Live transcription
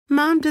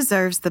Mom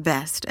deserves the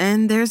best,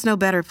 and there's no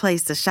better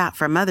place to shop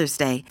for Mother's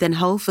Day than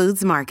Whole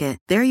Foods Market.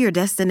 They're your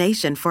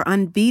destination for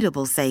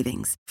unbeatable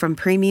savings, from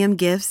premium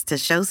gifts to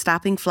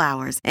show-stopping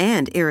flowers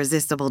and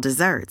irresistible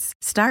desserts.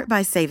 Start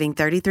by saving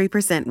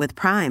 33% with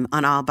Prime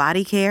on all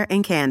body care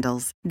and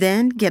candles.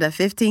 Then get a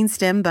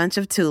 15-stem bunch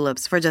of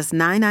tulips for just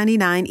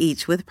 $9.99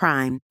 each with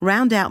Prime.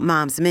 Round out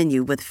Mom's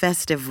menu with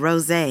festive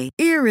rosé,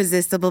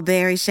 irresistible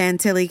berry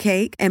chantilly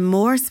cake, and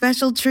more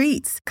special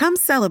treats. Come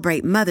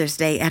celebrate Mother's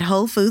Day at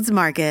Whole Foods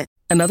Market.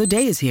 Another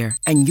day is here,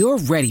 and you're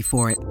ready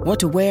for it. What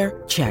to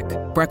wear? Check.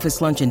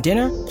 Breakfast, lunch, and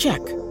dinner? Check.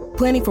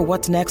 Planning for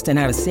what's next and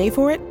how to save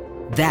for it?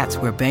 That's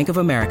where Bank of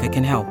America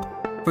can help.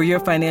 For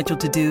your financial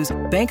to-dos,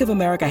 Bank of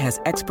America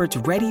has experts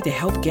ready to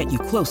help get you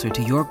closer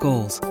to your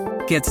goals.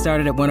 Get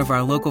started at one of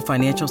our local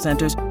financial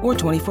centers or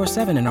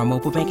 24/7 in our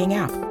mobile banking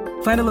app.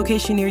 Find a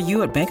location near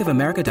you at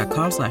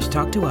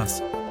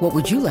bankofamerica.com/talktous. What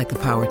would you like the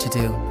power to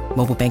do?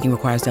 Mobile banking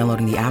requires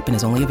downloading the app and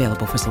is only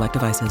available for select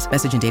devices.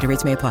 Message and data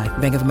rates may apply.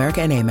 Bank of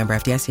America N.A., member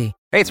FDIC.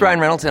 Hey, it's Ryan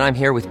Reynolds, and I'm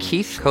here with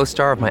Keith,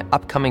 co-star of my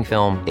upcoming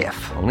film,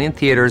 If, only in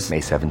theaters May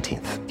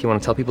 17th. Do you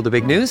want to tell people the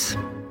big news?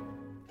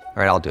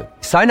 All right, I'll do it.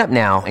 Sign up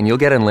now and you'll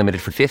get unlimited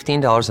for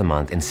 $15 a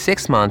month and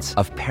 6 months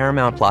of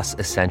Paramount Plus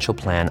Essential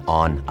Plan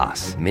on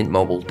us.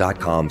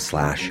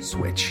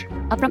 MintMobile.com/switch.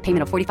 Upfront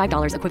payment of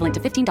 $45 equivalent to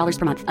 $15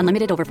 per month.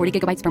 Unlimited over 40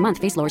 gigabytes per month.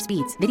 Face lower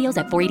speeds. Videos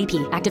at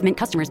 480p. Active Mint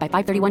customers by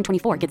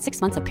 531.24 get 6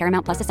 months of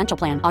Paramount Plus Essential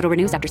Plan. Auto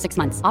renews after 6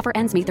 months. Offer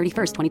ends May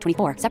 31st,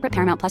 2024. Separate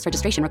Paramount Plus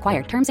registration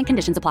required. Terms and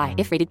conditions apply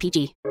if rated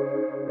PG.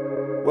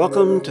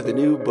 Welcome to the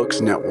New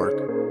Books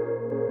Network.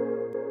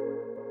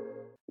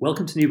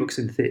 Welcome to New Books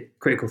in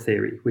Critical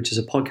Theory, which is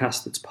a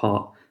podcast that's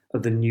part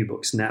of the New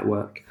Books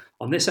Network.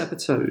 On this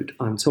episode,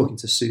 I'm talking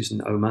to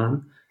Susan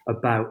Oman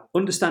about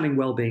understanding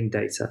wellbeing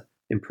data,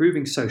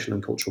 improving social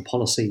and cultural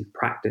policy,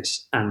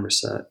 practice, and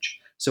research.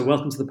 So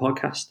welcome to the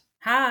podcast.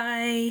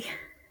 Hi.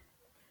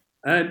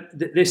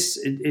 This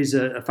is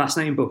a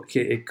fascinating book.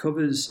 It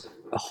covers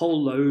a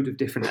whole load of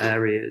different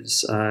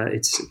areas.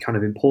 It's kind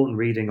of important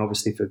reading,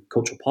 obviously, for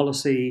cultural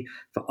policy,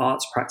 for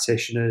arts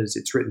practitioners.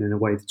 It's written in a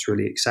way that's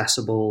really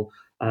accessible.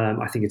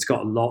 I think it's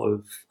got a lot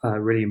of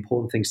really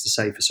important things to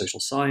say for social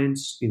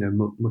science,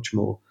 much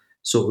more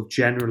sort of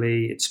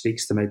generally. It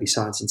speaks to maybe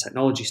science and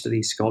technology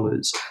studies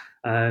scholars.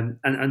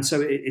 And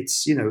so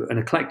it's, an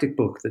eclectic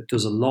book that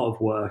does a lot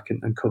of work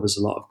and covers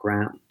a lot of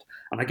ground.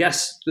 And I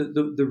guess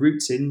the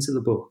roots into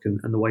the book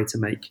and the way to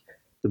make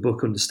the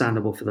book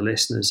understandable for the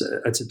listeners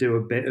are to do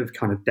a bit of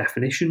kind of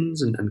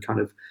definitions and kind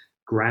of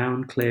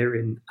ground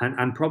clearing.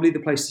 And probably the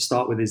place to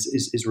start with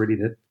is really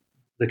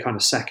the kind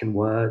of second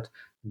word,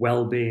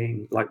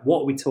 well-being. Like,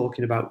 what are we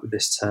talking about with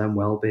this term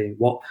well-being?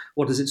 What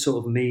does it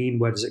sort of mean?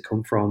 Where does it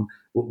come from?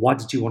 Why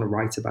did you want to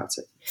write about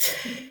it?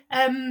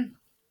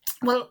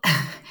 Well,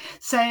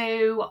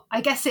 so I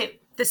guess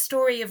the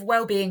story of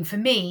well-being for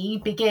me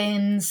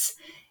begins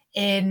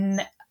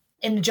in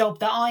the job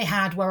that I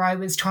had, where I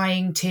was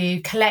trying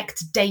to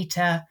collect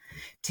data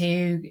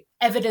to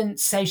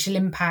evidence social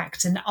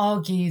impact and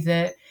argue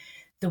that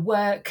the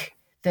work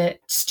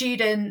that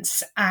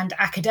students and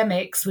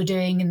academics were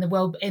doing in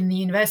the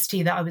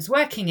university that I was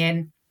working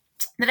in,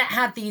 that it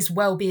had these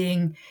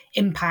well-being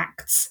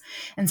impacts.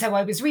 And so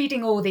I was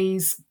reading all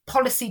these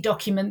policy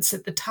documents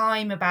at the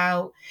time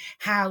about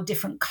how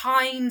different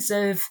kinds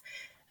of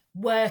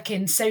work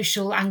in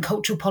social and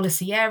cultural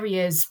policy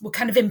areas were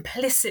kind of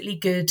implicitly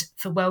good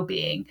for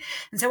well-being.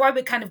 And so I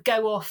would kind of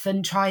go off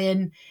and try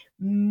and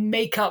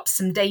make up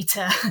some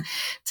data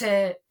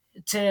to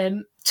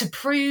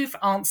prove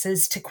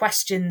answers to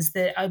questions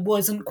that I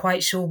wasn't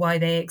quite sure why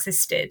they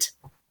existed.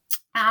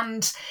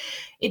 And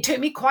it took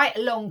me quite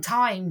a long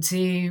time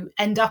to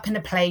end up in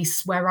a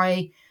place where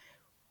I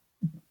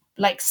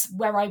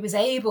was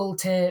able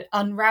to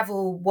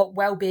unravel what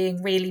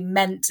well-being really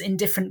meant in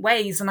different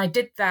ways. And I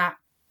did that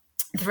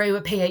through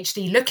a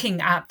PhD looking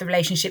at the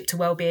relationship to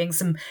well-being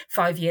some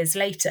 5 years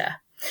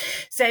later.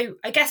 So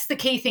I guess the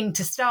key thing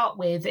to start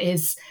with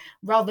is,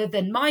 rather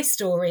than my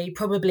story,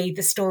 probably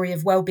the story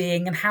of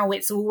well-being and how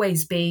it's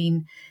always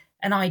been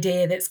an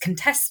idea that's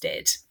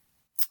contested.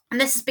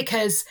 And this is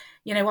because,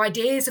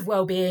 ideas of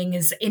well-being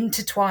is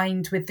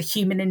intertwined with the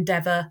human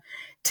endeavour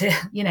to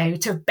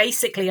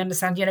basically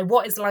understand,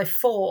 what is life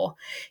for?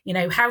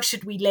 How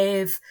should we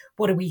live?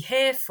 What are we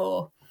here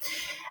for?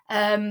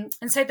 And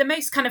so the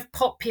most kind of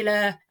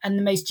popular and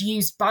the most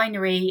used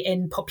binary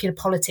in popular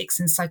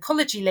politics and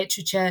psychology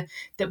literature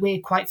that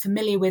we're quite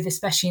familiar with,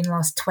 especially in the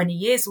last 20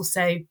 years or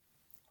so,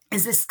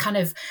 is this kind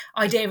of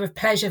idea of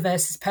pleasure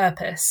versus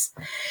purpose,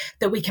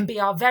 that we can be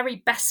our very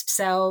best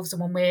selves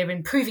when we're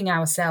improving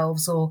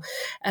ourselves or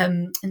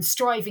and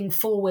striving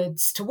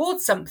forwards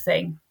towards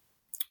something.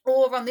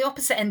 Or on the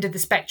opposite end of the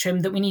spectrum,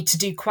 that we need to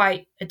do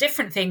quite a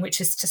different thing, which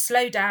is to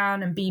slow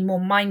down and be more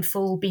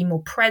mindful, be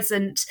more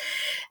present,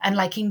 and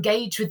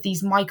engage with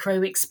these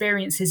micro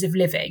experiences of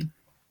living.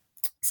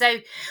 So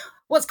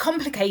what's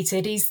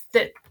complicated is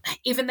that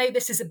even though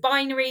this is a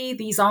binary,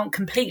 these aren't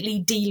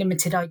completely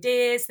delimited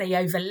ideas. They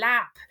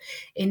overlap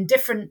in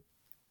different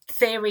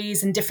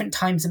theories in different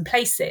times and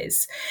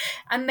places.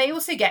 And they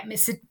also get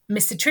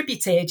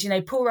misattributed. You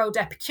know, poor old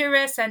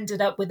Epicurus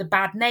ended up with a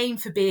bad name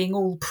for being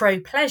all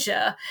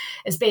pro-pleasure,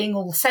 as being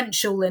all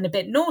sensual and a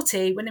bit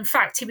naughty, when in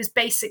fact he was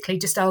basically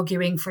just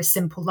arguing for a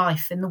simple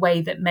life in the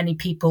way that many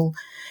people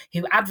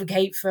who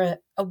advocate for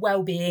a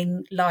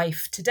well-being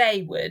life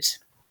today would.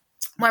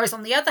 Whereas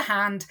on the other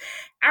hand,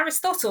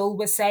 Aristotle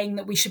was saying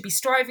that we should be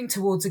striving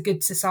towards a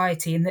good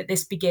society and that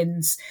this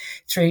begins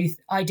through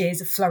ideas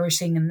of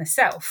flourishing in the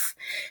self.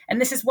 And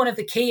this is one of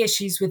the key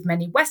issues with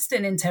many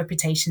Western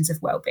interpretations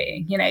of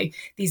well-being. You know,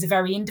 these are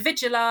very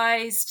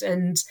individualized,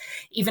 and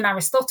even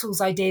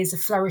Aristotle's ideas of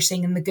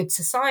flourishing in the good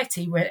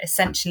society were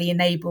essentially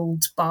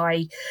enabled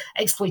by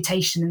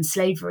exploitation and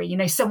slavery. You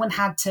know, someone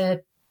had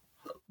to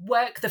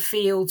work the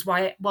fields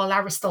while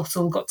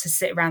Aristotle got to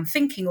sit around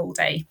thinking all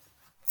day.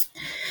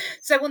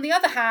 So on the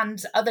other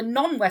hand, other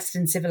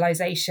non-Western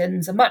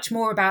civilizations are much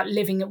more about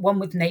living at one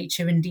with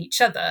nature and each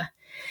other.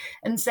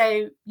 And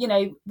so, you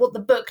know, what the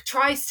book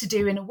tries to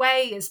do in a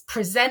way is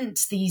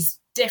present these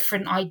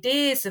different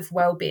ideas of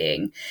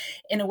well-being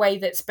in a way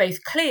that's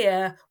both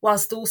clear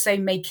whilst also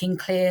making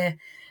clear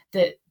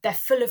that they're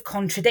full of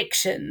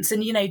contradictions.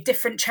 And, you know,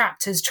 different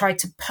chapters try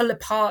to pull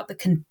apart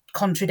the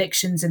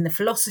contradictions in the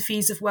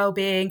philosophies of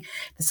well-being,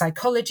 the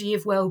psychology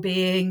of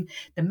well-being,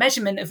 the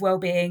measurement of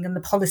well-being, and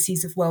the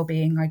policies of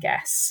well-being, I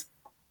guess.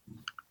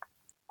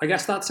 I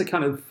guess that's a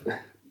kind of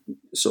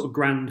sort of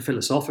grand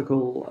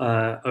philosophical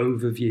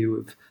overview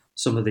of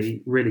some of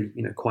the really,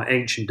 you know, quite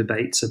ancient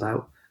debates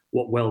about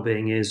what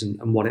well-being is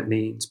and what it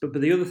means. But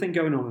the other thing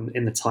going on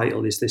in the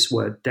title is this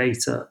word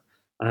data.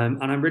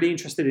 And I'm really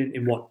interested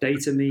in what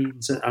data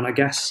means. And I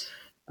guess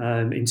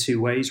in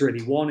two ways,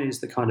 really. One is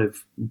the kind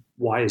of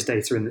why is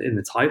data in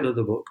the title of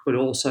the book, but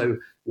also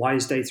why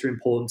is data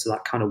important to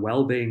that kind of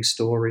well-being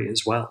story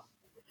as well?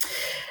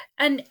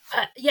 And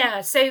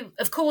so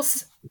of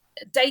course,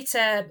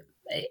 data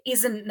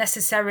isn't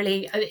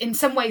necessarily, in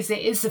some ways it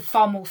is a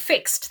far more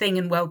fixed thing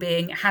in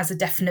well-being. It has a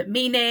definite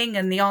meaning,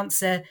 and the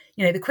answer,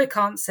 you know, the quick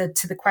answer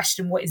to the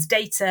question what is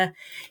data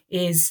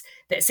is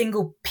that a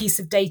single piece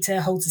of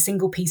data holds a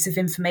single piece of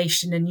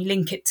information, and you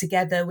link it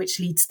together, which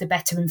leads to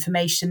better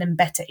information and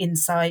better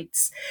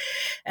insights.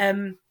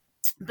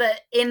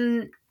 But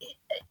in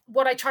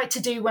what I tried to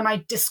do when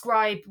I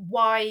describe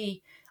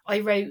why I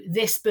wrote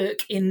this book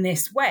in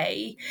this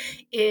way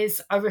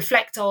is I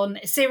reflect on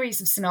a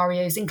series of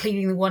scenarios,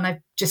 including the one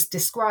I've just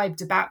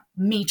described about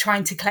me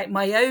trying to collect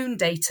my own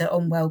data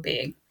on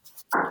well-being.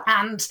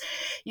 And,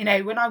 you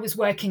know, when I was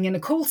working in a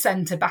call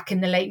centre back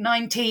in the late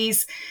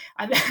 90s,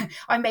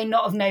 I may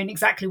not have known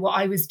exactly what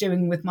I was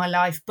doing with my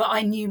life, but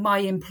I knew my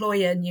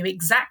employer knew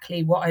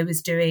exactly what I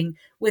was doing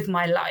with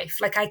my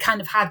life. Like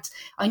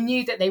I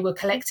knew that they were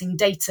collecting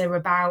data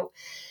about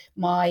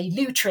my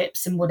loo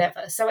trips and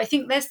whatever. So I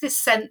think there's this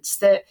sense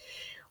that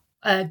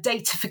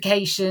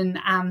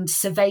datafication and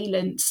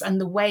surveillance and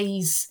the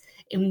ways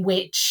in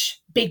which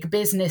big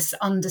business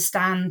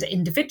understand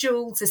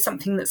individuals is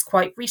something that's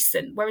quite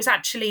recent, whereas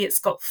actually it's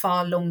got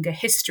far longer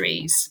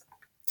histories.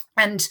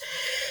 And,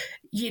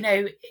 you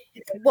know,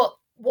 what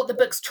the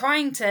book's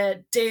trying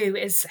to do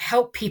is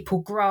help people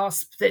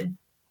grasp that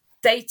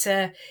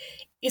data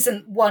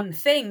isn't one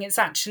thing. It's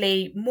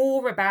actually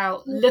more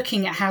about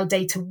looking at how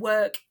data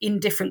work in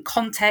different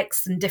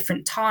contexts and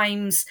different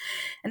times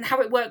and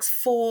how it works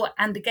for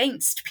and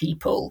against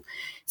people.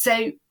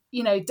 So,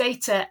 you know,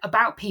 data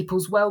about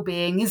people's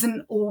well-being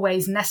isn't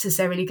always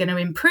necessarily going to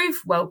improve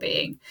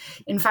well-being.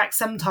 In fact,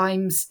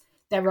 sometimes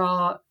there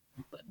are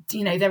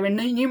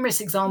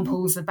numerous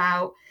examples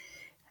about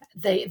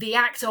the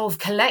act of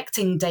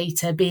collecting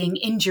data being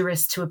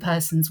injurious to a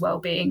person's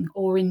well-being,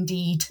 or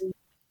indeed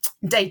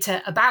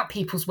data about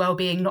people's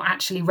well-being not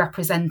actually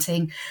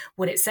representing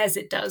what it says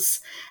it does.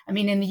 I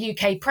mean, in the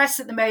UK press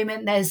at the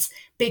moment, there's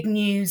big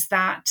news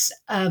that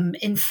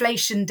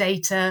inflation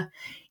data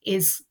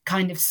is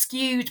kind of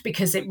skewed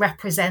because it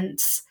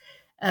represents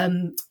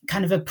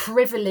kind of a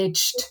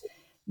privileged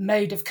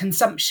mode of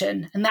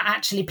consumption, and that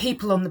actually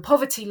people on the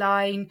poverty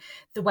line,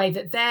 the way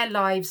that their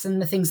lives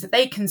and the things that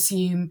they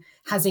consume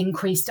has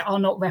increased, are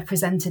not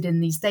represented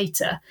in these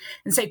data.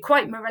 And so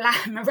quite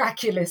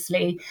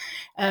miraculously,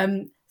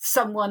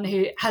 someone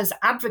who has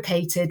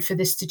advocated for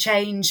this to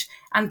change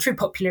and through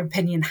popular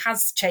opinion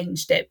has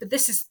changed it. But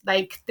this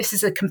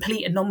is a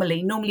complete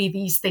anomaly. Normally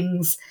these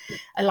things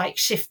are like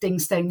shifting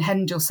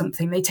Stonehenge or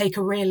something. They take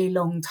a really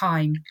long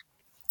time.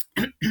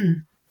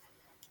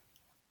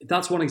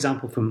 That's one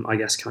example from, I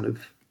guess, kind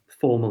of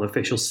formal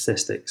official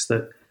statistics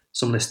that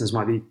some listeners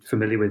might be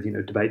familiar with, you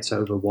know, debates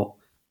over what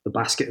the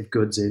basket of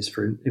goods is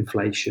for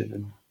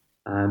inflation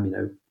and, you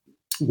know,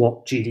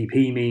 what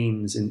GDP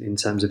means in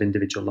terms of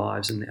individual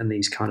lives and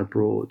these kind of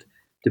broad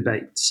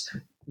debates.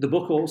 The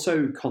book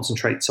also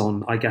concentrates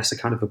on, I guess, a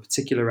kind of a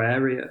particular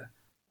area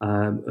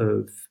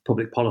of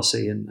public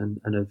policy and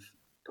of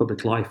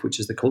public life, which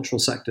is the cultural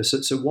sector.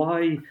 So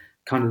why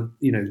kind of,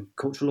 you know,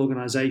 cultural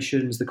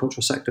organizations, the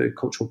cultural sector,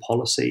 cultural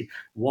policy,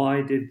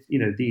 why did, you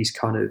know, these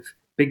kind of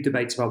big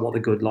debates about what the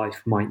good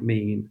life might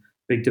mean,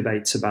 big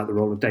debates about the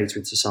role of data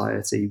in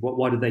society.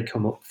 Why did they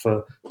come up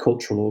for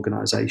cultural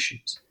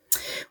organisations?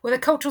 Well, the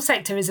cultural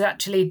sector is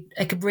actually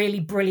a really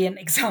brilliant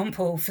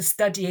example for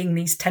studying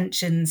these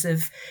tensions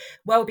of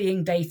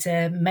wellbeing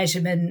data,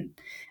 measurement,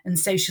 and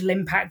social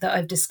impact that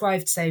I've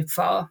described so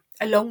far,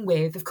 along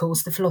with, of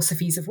course, the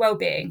philosophies of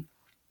wellbeing.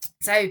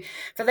 So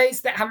for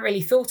those that haven't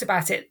really thought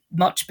about it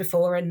much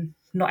before, and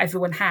not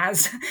everyone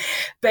has,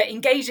 but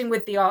engaging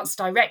with the arts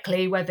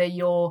directly, whether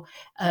you're,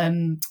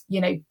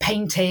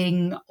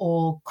 painting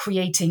or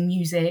creating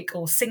music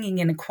or singing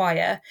in a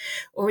choir,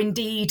 or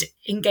indeed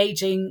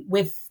engaging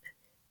with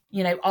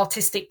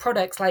artistic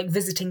products like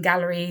visiting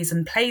galleries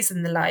and plays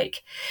and the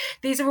like.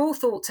 These are all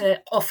thought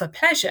to offer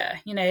pleasure.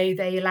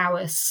 They allow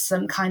us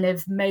some kind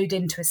of mode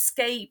into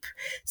escape,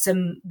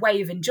 some way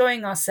of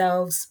enjoying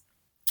ourselves,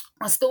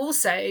 whilst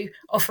also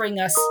offering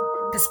us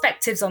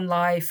perspectives on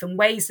life and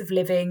ways of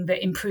living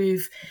that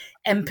improve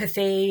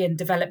empathy and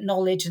develop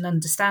knowledge and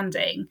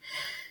understanding.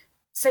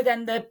 So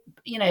then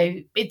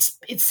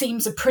it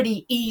seems a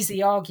pretty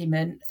easy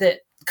argument that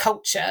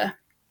culture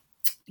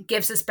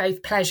gives us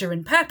both pleasure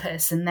and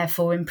purpose and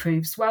therefore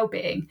improves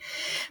well-being.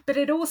 But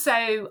it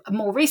also,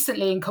 more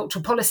recently in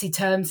cultural policy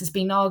terms, has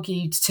been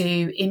argued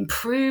to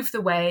improve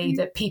the way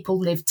that people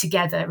live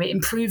together. It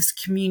improves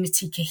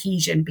community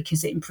cohesion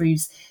because it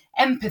improves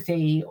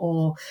empathy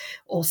or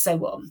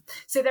so on.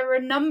 So there are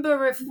a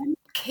number of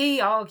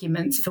key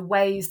arguments for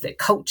ways that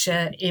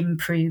culture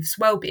improves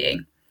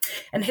well-being.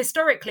 And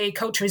historically,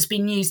 culture has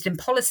been used in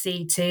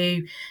policy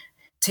to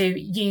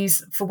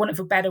use, for want of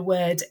a better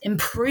word,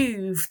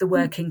 improve the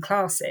working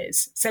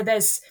classes. So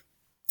there's,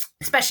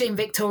 especially in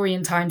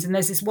Victorian times, and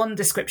there's this one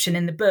description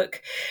in the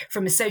book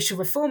from a social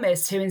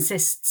reformist who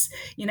insists,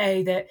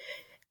 that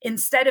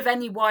instead of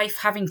any wife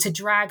having to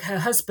drag her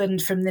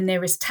husband from the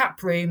nearest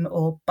tap room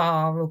or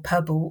bar or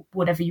pub or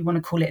whatever you want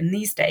to call it in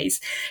these days,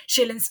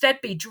 she'll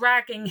instead be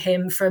dragging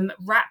him from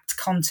rapt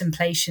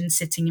contemplation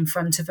sitting in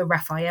front of a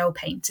Raphael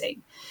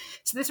painting.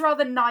 So this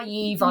rather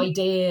naive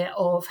idea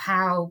of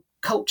how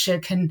culture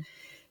can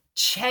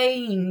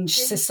change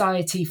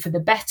society for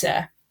the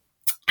better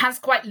has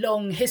quite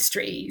long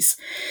histories.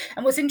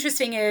 And what's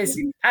interesting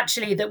is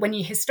actually that when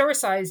you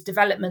historicise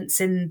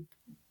developments in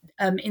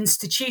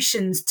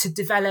institutions to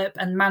develop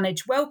and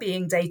manage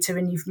wellbeing data,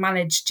 and you've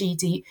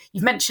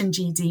mentioned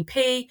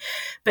GDP,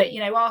 but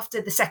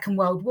after the Second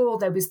World War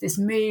there was this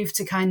move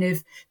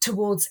to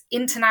towards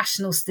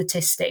international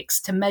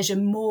statistics to measure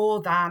more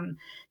than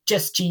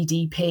just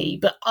GDP,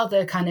 but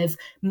other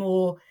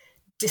more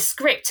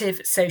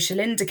descriptive social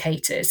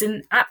indicators.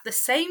 And at the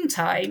same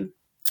time,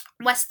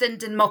 Western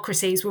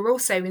democracies were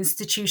also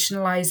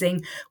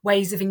institutionalizing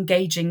ways of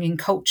engaging in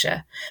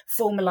culture,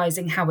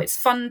 formalizing how it's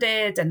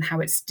funded and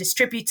how it's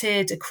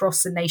distributed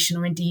across the nation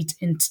or indeed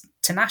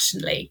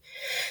internationally.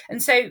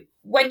 And so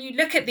when you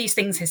look at these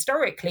things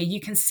historically, you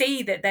can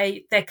see that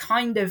they're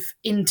kind of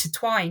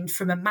intertwined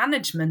from a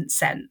management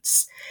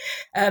sense,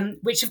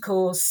 which of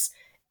course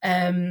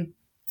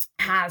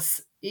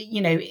has,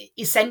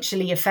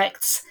 essentially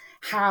affects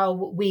how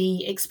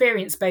we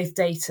experience both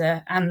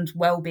data and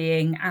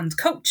well-being and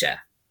culture.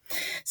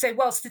 So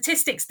while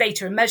statistics,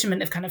 data and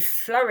measurement have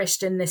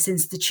flourished in this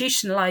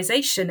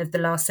institutionalization of the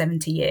last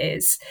 70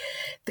 years,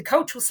 the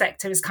cultural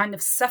sector has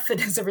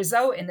suffered as a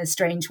result in a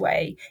strange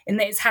way, in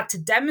that it's had to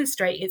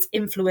demonstrate its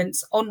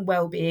influence on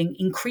well-being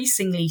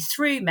increasingly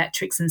through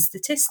metrics and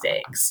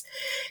statistics,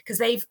 because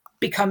they've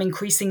become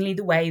increasingly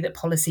the way that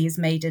policy is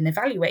made and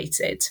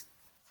evaluated.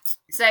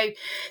 So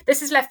this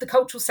has left the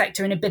cultural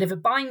sector in a bit of a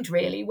bind,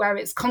 really, where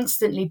it's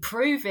constantly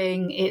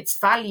proving its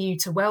value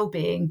to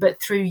well-being,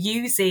 but through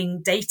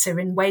using data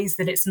in ways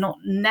that it's not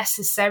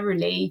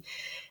necessarily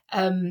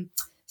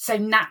so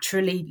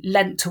naturally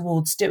lent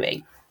towards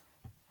doing.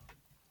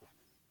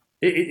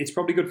 It's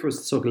probably good for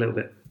us to talk a little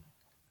bit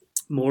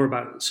more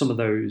about some of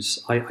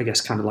those, I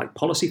guess, like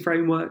policy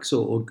frameworks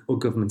or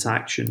government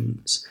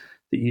actions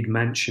that you'd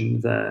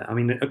mentioned there. I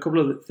mean, a couple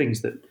of the things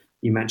that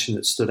you mentioned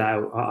that stood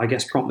out, I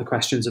guess, prompt the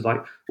questions of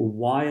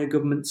why are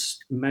governments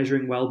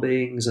measuring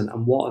well-beings and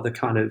what are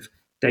the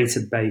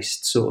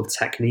data-based sort of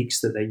techniques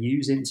that they're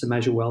using to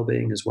measure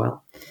well-being as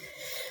well?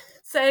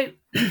 So,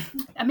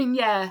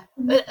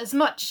 as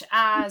much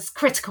as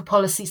critical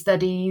policy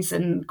studies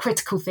and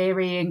critical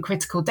theory and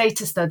critical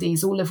data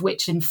studies, all of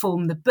which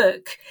inform the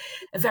book,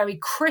 are very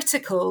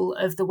critical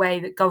of the way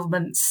that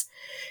governments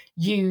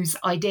use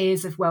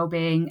ideas of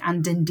well-being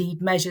and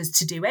indeed measures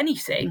to do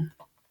anything,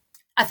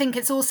 I think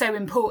it's also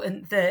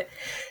important to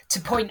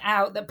point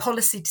out that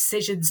policy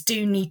decisions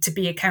do need to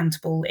be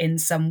accountable in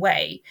some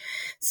way.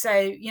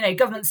 So,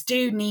 governments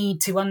do need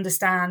to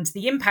understand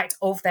the impact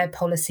of their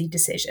policy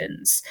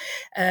decisions,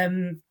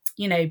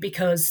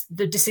 because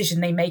the decision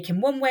they make in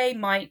one way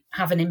might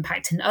have an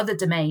impact in other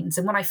domains.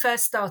 And when I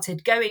first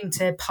started going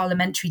to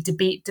parliamentary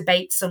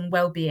debates on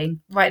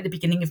well-being right at the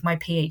beginning of my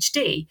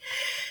PhD,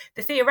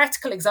 the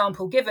theoretical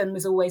example given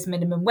was always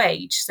minimum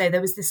wage. So there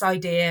was this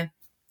idea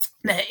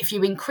that if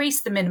you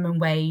increase the minimum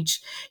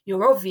wage,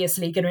 you're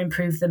obviously going to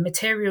improve the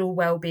material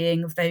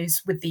well-being of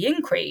those with the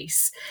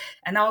increase,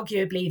 and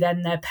arguably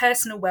then their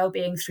personal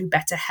well-being through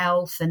better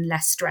health and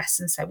less stress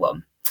and so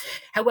on.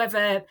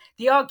 However,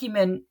 the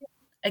argument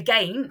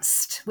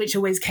against, which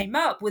always came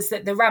up, was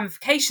that the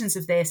ramifications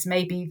of this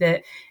may be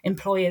that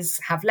employers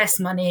have less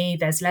money,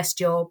 there's less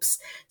jobs,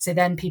 so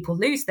then people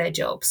lose their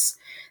jobs.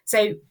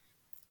 So,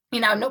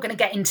 I'm not going to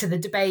get into the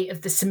debate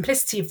of the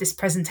simplicity of this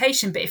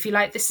presentation, but if you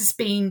like, this has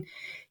been,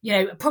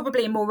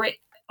 probably a more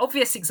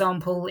obvious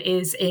example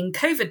is in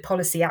COVID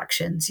policy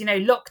actions.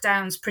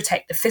 Lockdowns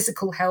protect the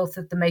physical health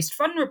of the most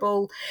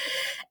vulnerable,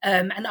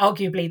 and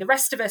arguably the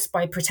rest of us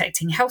by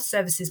protecting health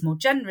services more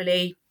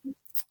generally.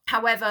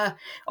 However,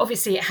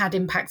 obviously it had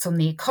impacts on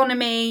the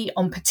economy,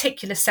 on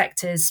particular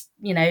sectors,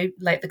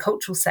 like the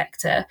cultural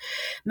sector.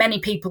 Many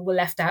people were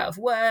left out of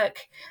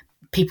work.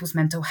 People's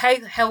mental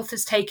health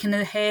has taken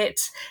a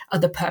hit.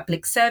 Other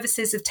public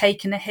services have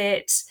taken a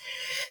hit.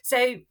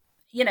 So,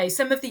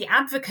 some of the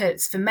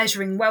advocates for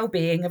measuring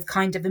well-being have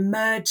kind of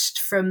emerged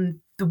from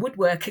the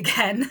woodwork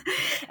again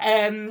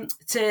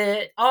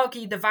to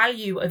argue the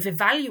value of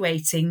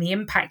evaluating the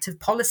impact of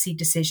policy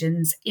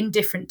decisions in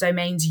different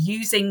domains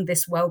using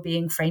this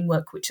well-being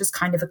framework, which is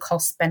kind of a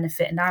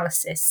cost-benefit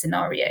analysis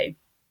scenario.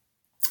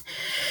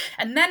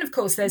 And then, of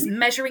course, there's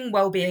measuring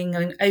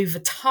well-being over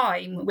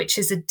time, which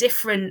is a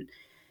different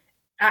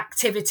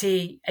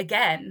activity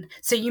again.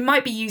 So you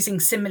might be using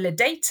similar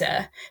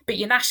data, but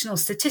your national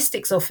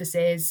statistics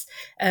offices,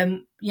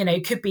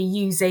 could be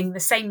using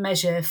the same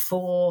measure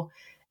for,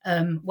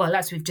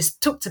 as we've just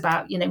talked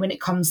about, when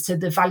it comes to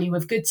the value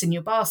of goods in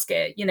your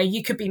basket,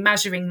 you could be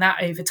measuring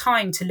that over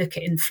time to look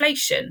at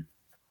inflation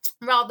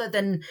rather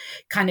than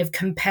kind of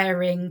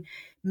comparing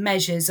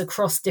measures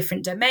across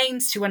different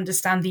domains to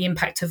understand the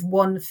impact of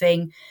one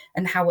thing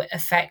and how it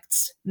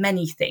affects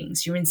many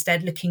things. You're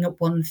instead looking at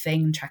one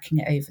thing and tracking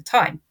it over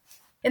time.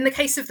 In the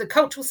case of the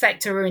cultural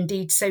sector or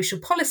indeed social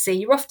policy,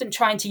 you're often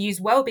trying to use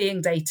well-being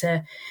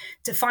data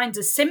to find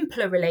a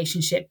simpler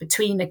relationship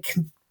between a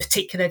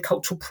particular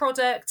cultural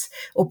product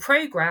or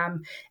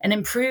program and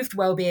improved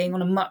well-being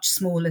on a much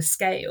smaller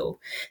scale.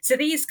 So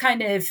these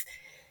kind of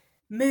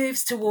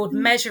moves toward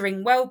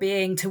measuring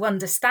well-being to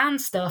understand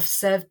stuff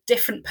serve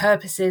different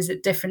purposes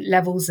at different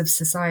levels of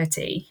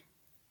society.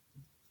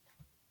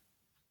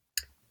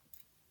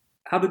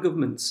 How do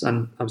governments,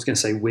 and I was going to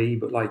say we,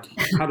 but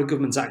how do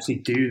governments actually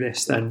do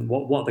this then?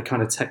 What are the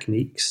kind of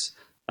techniques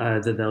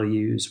that they'll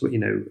use?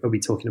 Are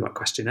we talking about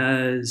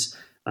questionnaires?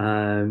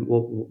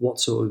 What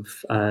sort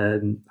of,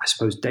 I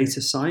suppose,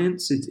 data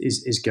science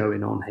is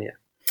going on here?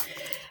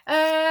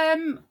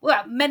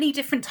 Many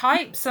different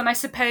types. And I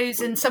suppose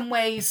in some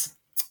ways,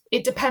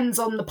 it depends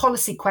on the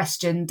policy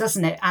question,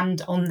 doesn't it? And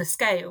on the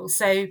scale.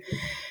 So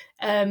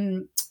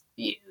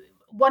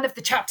one of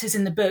the chapters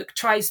in the book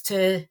tries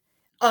to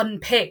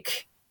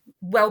unpick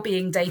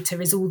well-being data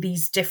as all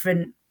these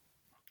different,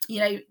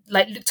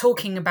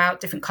 talking about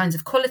different kinds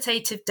of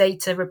qualitative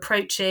data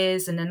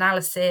approaches and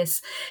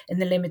analysis and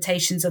the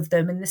limitations of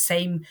them, and the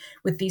same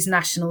with these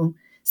national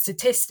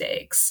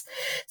statistics.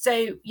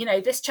 So,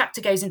 this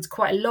chapter goes into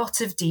quite a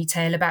lot of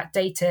detail about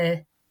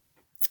data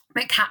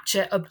that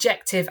capture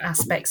objective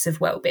aspects of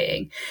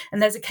well-being.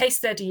 And there's a case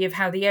study of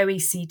how the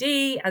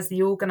OECD, as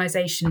the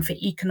Organisation for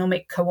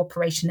Economic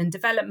Cooperation and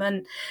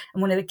Development,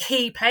 and one of the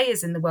key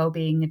players in the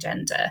well-being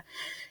agenda,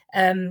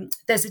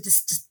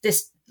 there's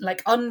this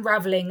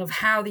unraveling of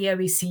how the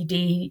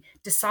OECD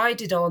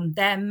decided on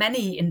their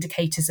many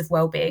indicators of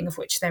well-being, of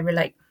which there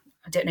were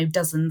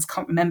dozens,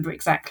 can't remember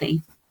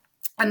exactly.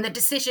 And the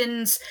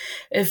decisions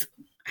of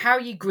how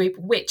you group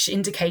which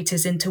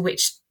indicators into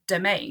which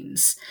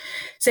domains.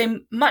 So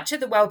much of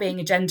the wellbeing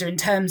agenda in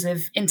terms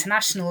of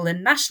international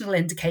and national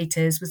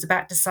indicators was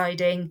about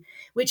deciding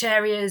which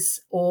areas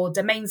or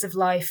domains of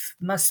life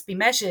must be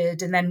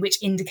measured and then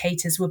which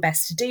indicators were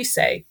best to do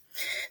so.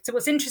 So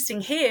what's interesting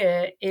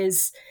here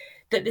is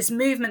that this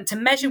movement to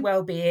measure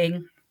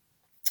wellbeing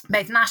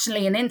both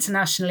nationally and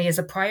internationally as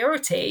a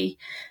priority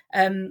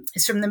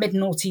is from the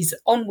mid-noughties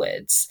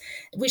onwards,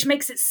 which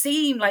makes it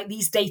seem like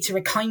these data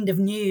are kind of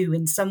new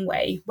in some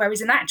way, whereas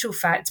in actual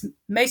fact,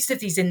 most of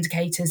these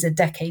indicators are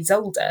decades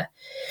older.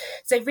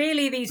 So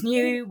really these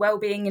new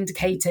wellbeing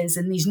indicators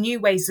and these new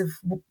ways of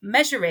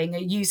measuring are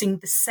using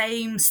the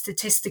same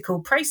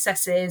statistical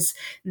processes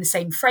and the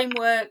same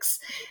frameworks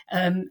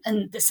and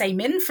the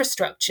same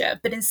infrastructure,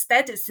 but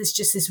instead it's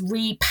just this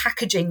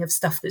repackaging of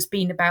stuff that's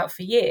been about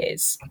for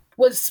years.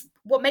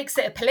 What makes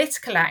it a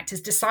political act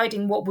is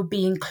deciding what would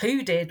be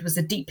included was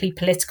a deeply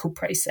political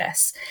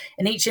process.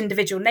 And each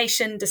individual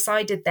nation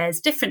decided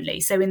theirs differently.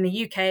 So in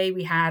the UK,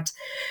 we had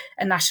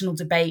a national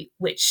debate,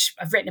 which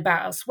I've written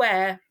about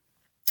elsewhere,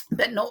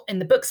 but not in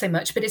the book so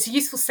much. But it's a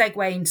useful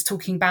segue into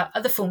talking about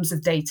other forms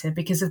of data,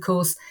 because, of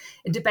course,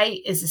 a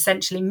debate is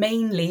essentially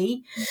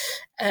mainly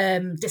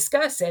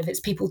discursive. It's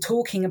people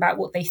talking about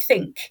what they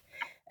think.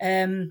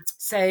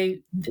 So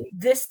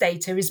this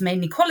data is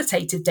mainly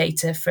qualitative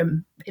data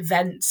from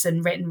events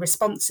and written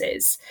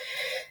responses.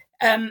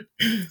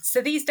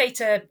 So these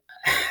data,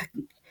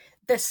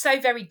 they're so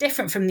very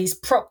different from these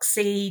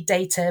proxy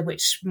data,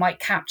 which might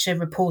capture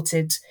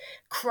reported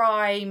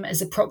crime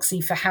as a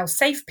proxy for how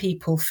safe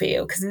people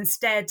feel, because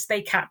instead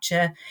they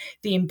capture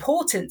the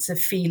importance of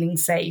feeling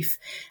safe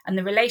and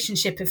the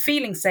relationship of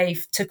feeling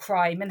safe to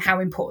crime and how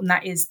important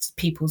that is to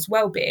people's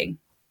well-being.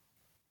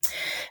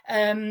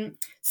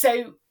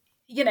 So,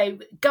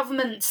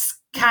 governments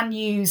can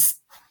use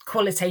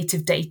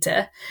qualitative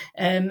data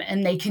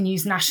and they can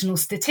use national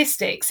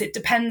statistics. It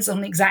depends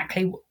on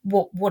exactly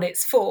what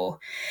it's for.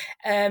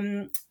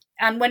 And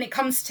when it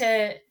comes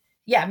to,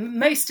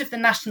 most of the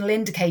national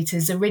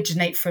indicators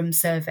originate from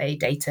survey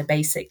data,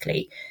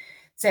 basically.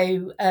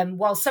 So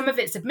while some of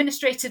it's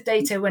administrative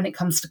data when it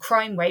comes to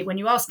crime rate, when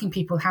you're asking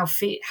people how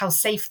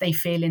safe they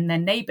feel in their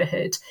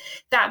neighbourhood,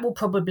 that will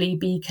probably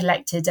be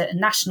collected at a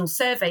national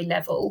survey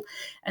level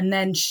and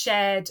then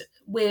shared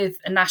with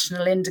a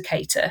national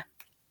indicator.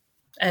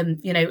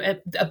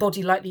 A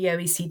body like the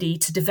OECD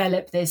to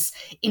develop this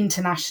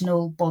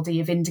international body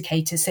of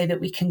indicators so that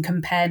we can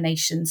compare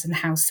nations and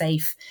how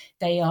safe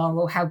they are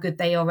or how good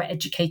they are at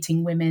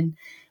educating women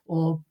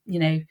or,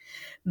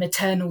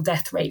 maternal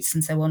death rates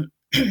and so on.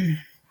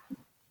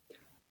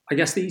 I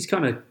guess these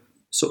kind of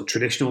sort of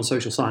traditional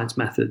social science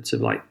methods of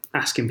like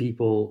asking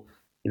people,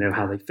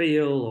 how they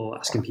feel, or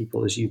asking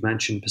people, as you've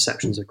mentioned,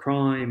 perceptions of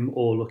crime,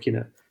 or looking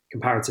at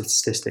comparative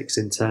statistics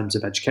in terms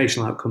of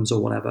educational outcomes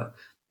or whatever,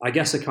 I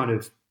guess are kind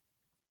of,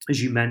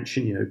 as you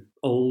mentioned,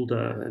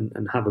 older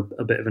and have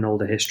a bit of an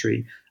older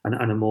history and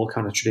are more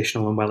kind of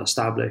traditional and well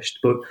established.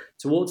 But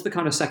towards the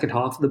kind of second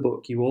half of the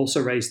book, you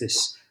also raise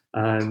this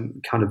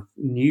kind of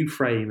new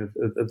frame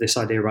of this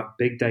idea about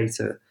big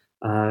data,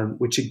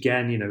 which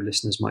again,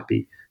 listeners might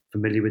be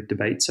familiar with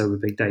debates over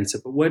big data.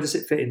 But where does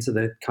it fit into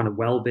the kind of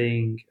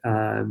well-being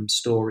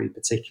story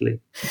particularly?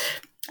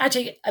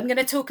 Actually, I'm going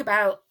to talk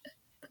about.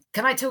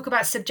 Can I talk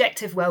about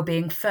subjective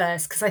well-being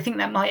first? Because I think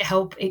that might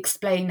help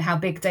explain how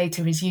big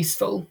data is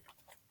useful.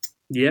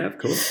 Yeah, of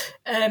course.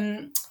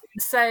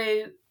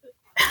 So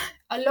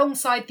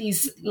alongside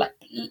these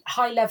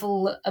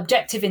high-level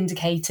objective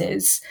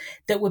indicators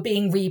that were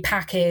being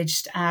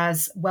repackaged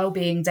as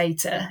well-being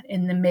data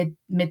in the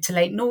mid to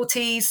late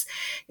noughties,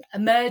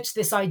 emerged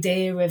this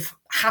idea of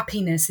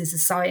happiness as a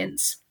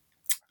science.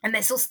 And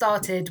this all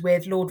started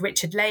with Lord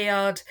Richard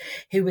Layard,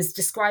 who was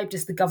described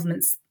as the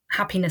government's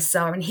happiness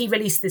czar, and he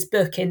released this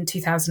book in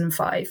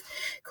 2005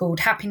 called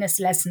Happiness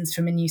Lessons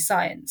from a New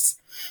Science.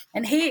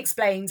 And he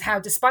explains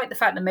how, despite the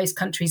fact that most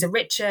countries are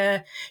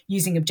richer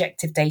using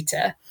objective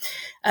data,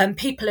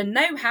 people are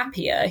no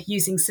happier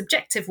using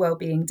subjective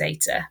well-being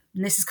data.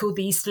 And this is called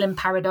the Easterlin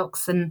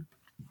paradox, and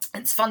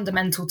it's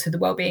fundamental to the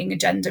well-being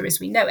agenda as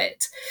we know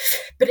it.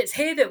 But it's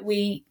here that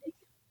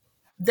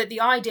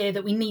the idea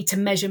that we need to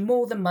measure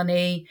more than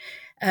money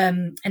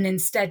and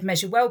instead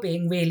measure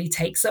well-being really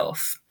takes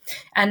off.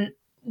 And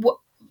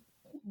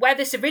where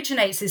this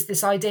originates is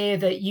this idea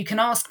that you can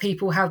ask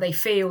people how they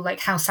feel, like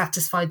how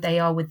satisfied they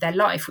are with their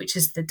life, which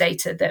is the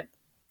data that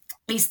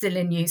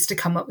Easterlin used to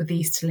come up with the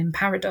Easterlin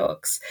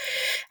paradox.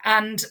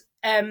 And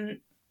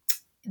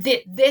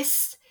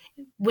this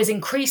was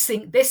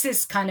increasing. This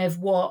is kind of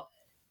what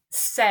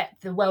set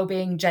the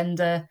wellbeing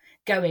agenda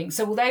going.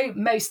 So although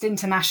most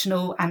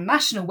international and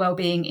national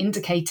wellbeing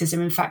indicators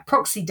are in fact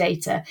proxy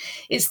data,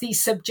 it's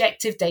these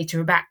subjective data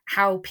about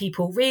how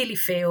people really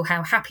feel,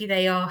 how happy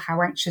they are,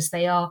 how anxious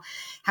they are,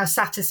 how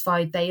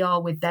satisfied they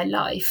are with their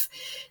life,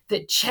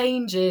 that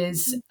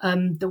changes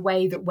the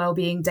way that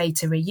wellbeing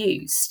data are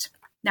used.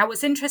 Now,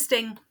 what's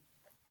interesting,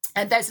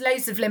 there's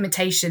loads of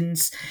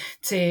limitations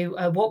to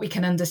what we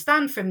can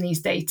understand from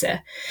these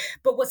data,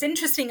 but what's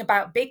interesting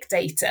about big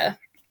data,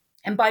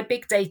 and by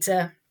big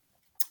data,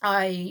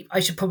 I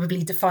should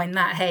probably define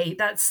that. Hey,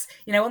 that's,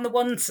 on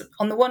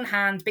the one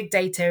hand, big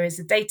data is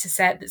a data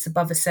set that's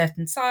above a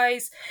certain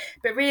size,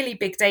 but really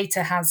big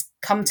data has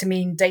come to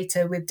mean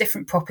data with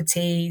different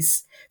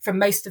properties from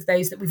most of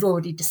those that we've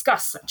already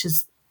discussed, such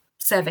as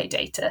survey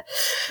data.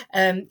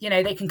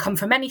 They can come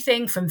from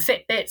anything from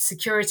Fitbits,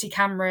 security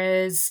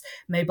cameras,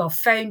 mobile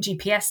phone,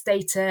 GPS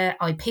data,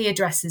 IP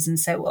addresses, and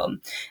so on.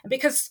 And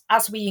because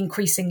as we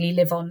increasingly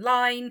live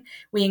online,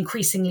 we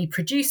increasingly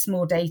produce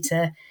more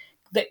data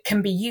that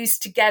can be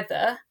used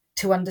together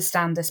to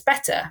understand us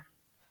better.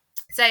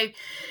 So,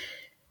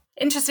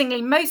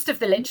 interestingly, most of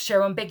the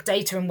literature on big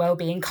data and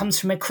wellbeing comes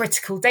from a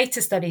critical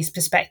data studies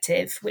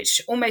perspective, which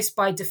almost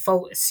by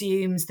default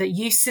assumes that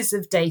uses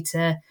of big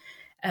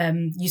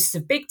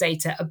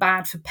data are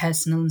bad for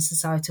personal and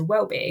societal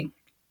wellbeing.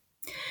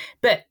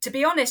 But to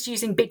be honest,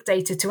 using big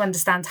data to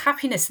understand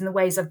happiness in the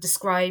ways I've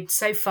described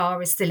so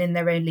far is still in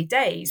their early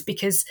days,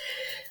 because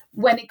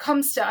when it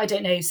comes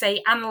to,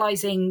 say,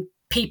 analysing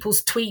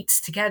people's tweets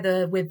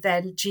together with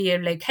their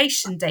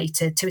geolocation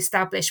data to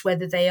establish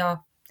whether they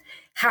are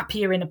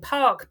happier in a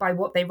park by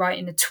what they write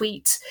in a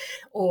tweet,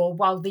 or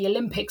while the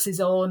Olympics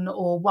is on,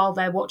 or while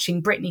they're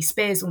watching Britney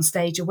Spears on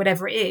stage, or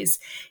whatever it is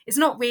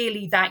not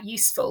really that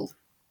useful.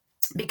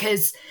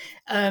 because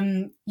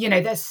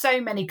there's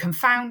so many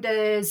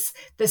confounders,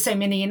 there's so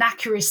many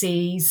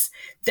inaccuracies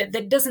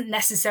that doesn't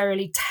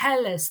necessarily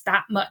tell us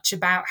that much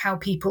about how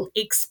people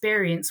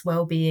experience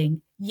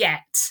well-being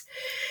yet.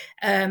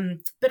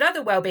 But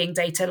other well-being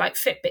data, like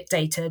Fitbit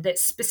data,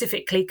 that's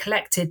specifically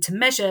collected to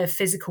measure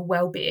physical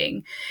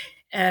well-being,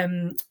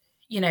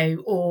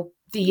 or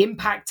the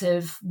impact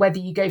of whether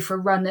you go for a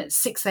run at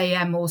 6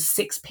 a.m. or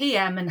 6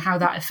 p.m. and how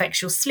that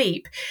affects your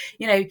sleep,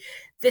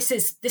 this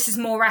is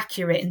more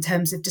accurate in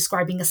terms of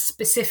describing a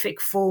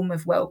specific form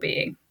of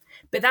well-being.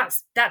 But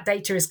that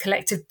data is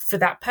collected for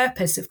that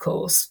purpose, of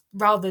course,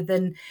 rather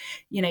than,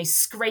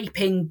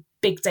 scraping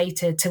big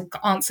data to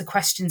answer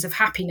questions of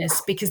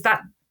happiness, because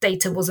that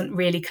data wasn't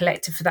really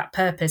collected for that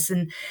purpose.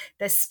 And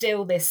there's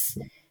still this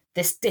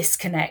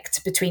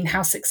disconnect between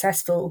how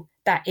successful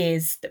that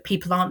is that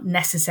people aren't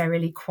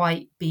necessarily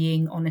quite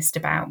being honest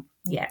about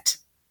yet.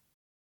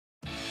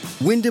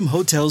 Wyndham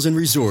Hotels and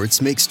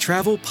Resorts makes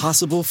travel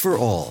possible for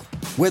all.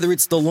 Whether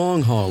it's the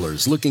long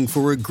haulers looking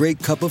for a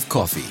great cup of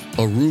coffee,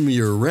 a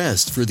roomier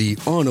rest for the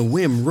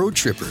on-a-whim road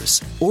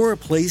trippers, or a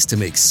place to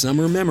make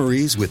summer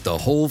memories with the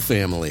whole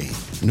family.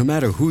 No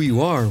matter who you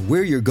are,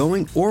 where you're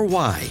going, or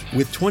why,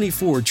 with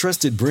 24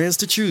 trusted brands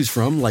to choose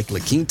from like La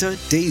Quinta,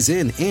 Days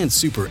Inn, and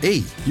Super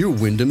 8, your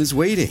Wyndham is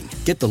waiting.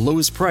 Get the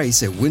lowest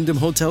price at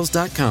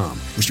WyndhamHotels.com.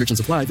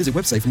 Restrictions apply. Visit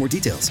website for more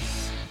details.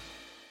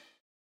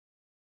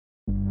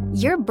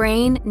 Your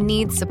brain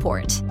needs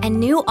support, and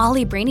new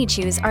Ollie Brainy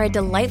Chews are a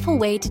delightful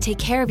way to take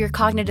care of your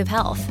cognitive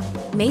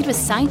health. Made with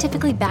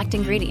scientifically backed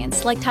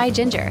ingredients like Thai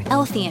ginger,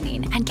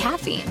 L-theanine, and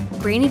caffeine,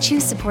 Brainy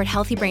Chews support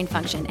healthy brain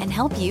function and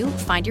help you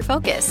find your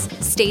focus,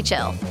 stay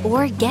chill,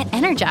 or get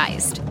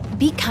energized.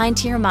 Be kind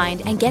to your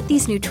mind and get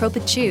these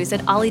nootropic chews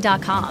at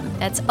ollie.com.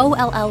 That's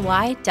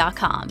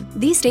OLLY.com.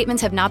 These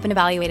statements have not been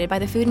evaluated by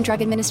the Food and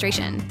Drug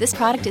Administration. This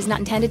product is not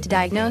intended to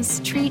diagnose,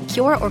 treat,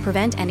 cure, or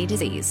prevent any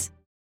disease.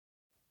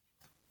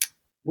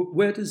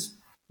 Where does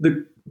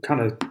the kind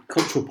of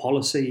cultural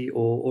policy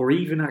or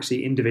even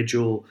actually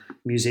individual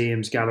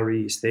museums,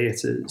 galleries,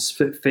 theatres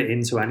fit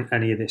into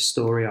any of this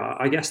story?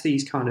 I guess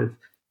these kind of,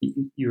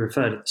 you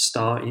referred at the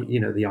start,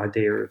 the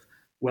idea of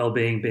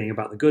well-being being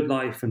about the good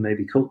life and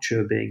maybe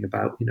culture being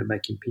about,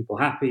 making people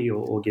happy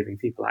or giving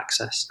people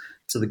access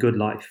to the good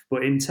life.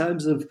 But in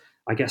terms of,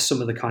 I guess, some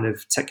of the kind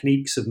of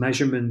techniques of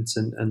measurement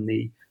and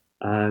the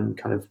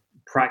kind of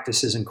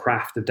practices and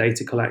craft of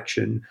data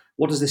collection,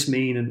 what does this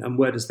mean and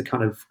where does the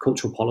kind of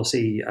cultural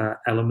policy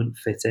element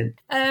fit in?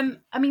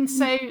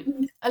 So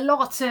a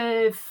lot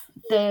of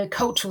the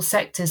cultural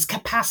sector's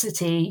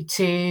capacity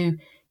to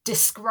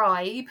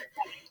describe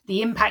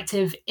the impact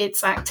of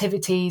its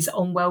activities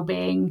on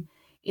well-being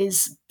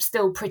is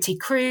still pretty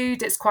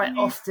crude. It's quite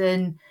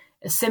often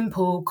a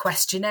simple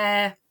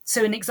questionnaire.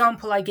 So an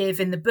example I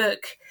give in the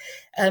book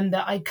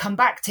that I come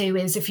back to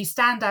is if you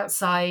stand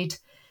outside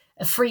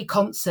a free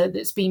concert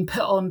that's been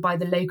put on by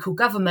the local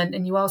government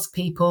and you ask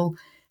people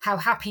how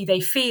happy they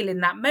feel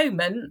in that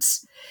moment,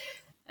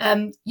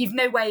 you've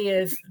no way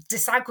of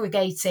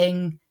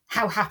disaggregating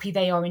how happy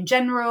they are in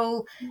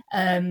general,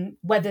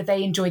 whether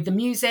they enjoyed the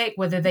music,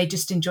 whether they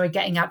just enjoyed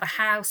getting out the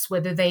house,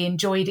 whether they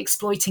enjoyed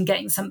exploiting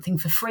getting something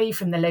for free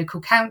from the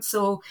local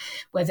council,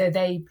 whether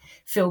they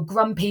feel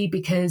grumpy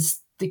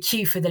because the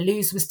queue for the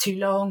loos was too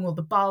long or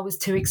the bar was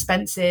too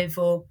expensive.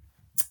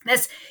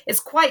 It's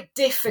quite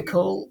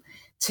difficult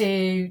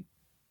to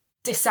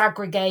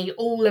disaggregate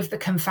all of the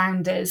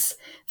confounders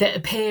that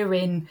appear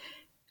in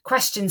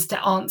questions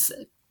to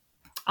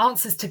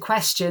answers to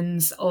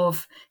questions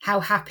of how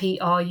happy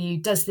are you?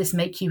 Does this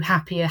make you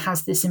happier?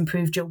 Has this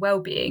improved your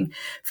well-being?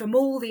 From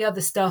all the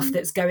other stuff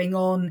that's going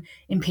on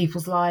in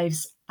people's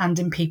lives and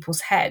in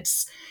people's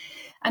heads.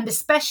 And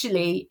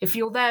especially if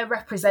you're there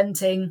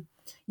representing,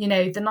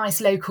 the nice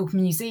local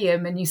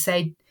museum and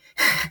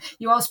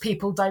you ask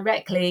people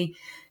directly,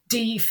 do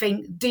you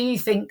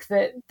think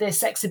that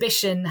this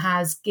exhibition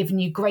has given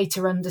you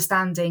greater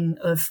understanding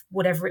of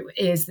whatever it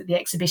is that the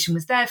exhibition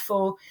was there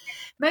for?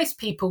 Most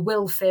people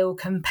will feel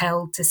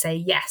compelled to say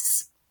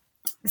yes.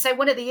 So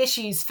one of the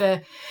issues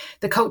for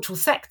the cultural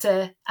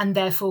sector and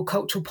therefore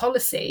cultural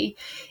policy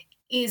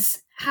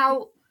is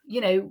how,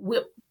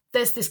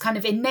 there's this kind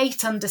of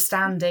innate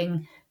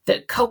understanding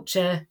that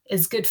culture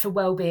is good for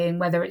well-being,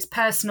 whether it's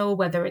personal,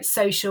 whether it's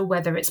social,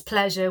 whether it's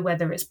pleasure,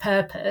 whether it's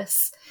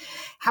purpose.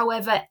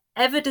 However,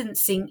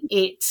 evidencing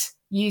it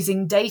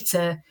using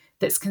data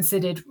that's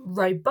considered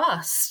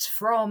robust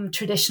from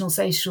traditional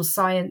social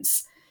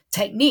science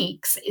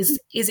techniques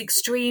is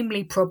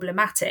extremely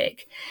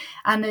problematic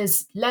and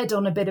has led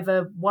on a bit of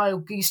a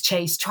wild goose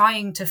chase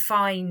trying to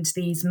find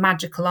these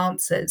magical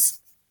answers.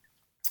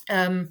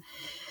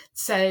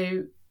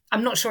 So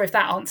I'm not sure if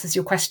that answers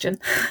your question.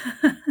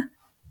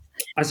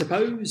 I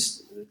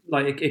suppose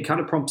it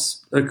kind of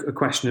prompts a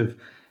question of,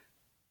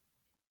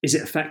 is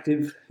it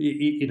effective?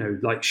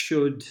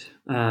 Should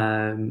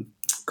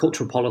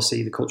cultural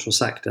policy, the cultural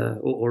sector,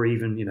 or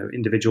even,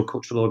 individual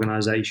cultural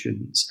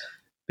organisations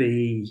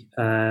be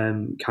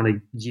kind of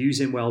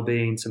using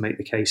well-being to make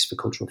the case for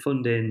cultural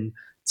funding,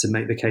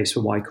 make the case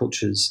for why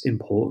culture's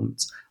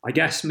important. I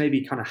guess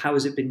maybe kind of how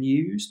has it been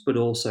used, but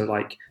also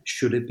like,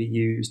 should it be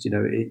used? You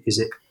know, is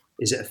it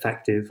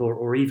effective,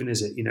 or even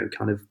is it, you know,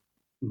 kind of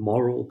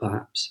moral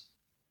perhaps?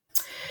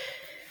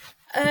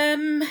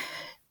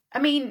 I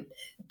mean,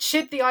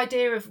 should the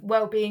idea of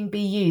well-being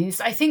be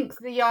used? I think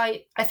the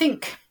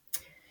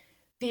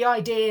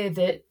idea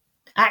that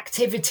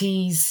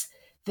activities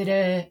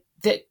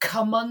that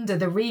come under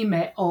the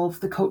remit of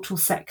the cultural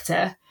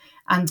sector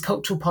and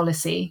cultural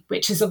policy,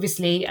 which is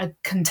obviously a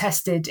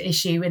contested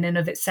issue in and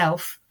of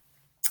itself,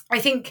 I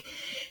think,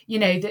 you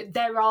know,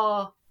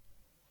 that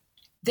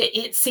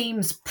it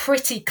seems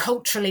pretty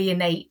culturally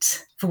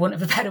innate, for want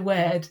of a better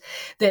word,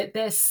 that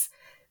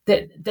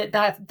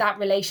that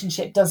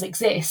relationship does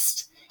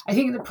exist. I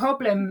think the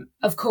problem,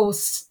 of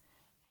course,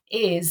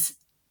 is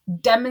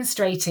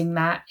demonstrating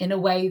that in a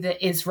way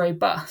that is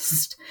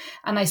robust.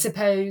 And I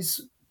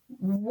suppose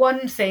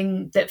one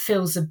thing that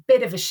feels a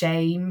bit of a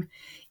shame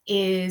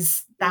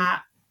is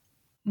that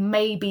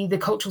maybe the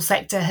cultural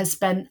sector has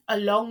spent a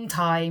long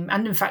time,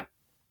 and in fact,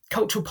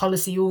 cultural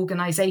policy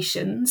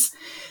organisations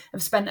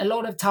have spent a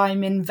lot of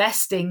time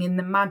investing in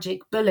the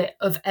magic bullet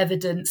of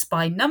evidence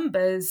by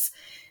numbers,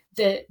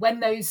 that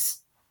when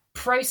those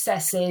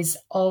processes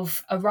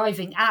of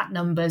arriving at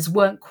numbers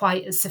weren't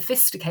quite as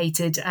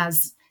sophisticated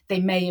as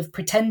they may have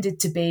pretended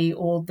to be,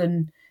 or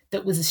than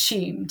that was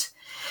assumed.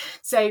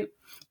 So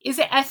is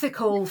it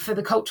ethical for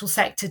the cultural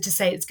sector to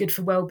say it's good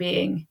for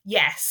well-being?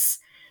 Yes.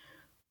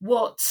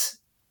 What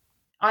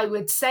I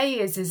would say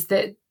is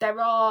that that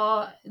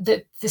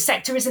the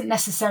sector isn't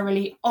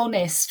necessarily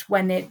honest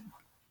when it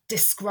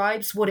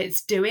describes what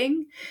it's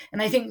doing.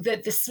 And I think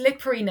that the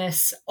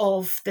slipperiness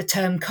of the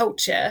term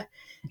culture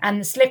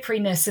and the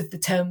slipperiness of the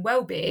term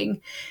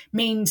well-being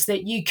means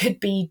that you could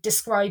be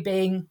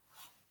describing,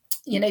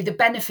 you know, the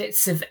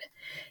benefits of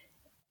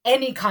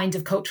any kind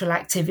of cultural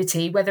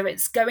activity, whether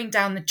it's going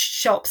down the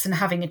shops and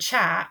having a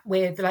chat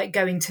with, like,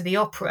 going to the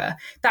opera,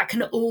 that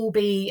can all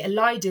be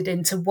elided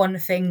into one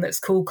thing that's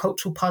called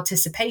cultural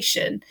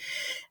participation.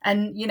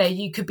 And, you know,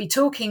 you could be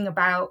talking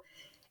about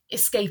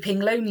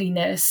escaping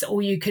loneliness,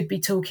 or you could be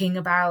talking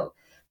about,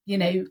 you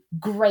know,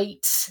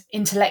 great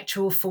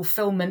intellectual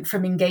fulfillment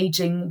from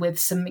engaging with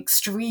some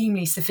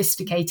extremely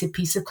sophisticated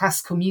piece of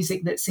classical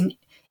music that's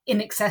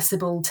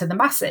inaccessible to the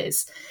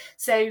masses.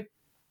 So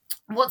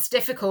what's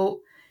difficult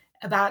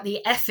about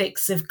the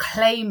ethics of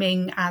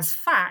claiming as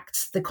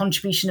fact the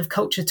contribution of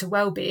culture to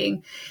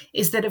well-being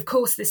is that, of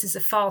course, this is a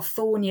far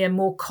thornier,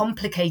 more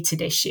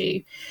complicated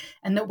issue,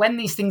 and that when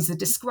these things are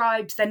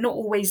described, they're not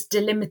always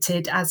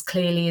delimited as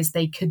clearly as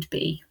they could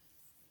be.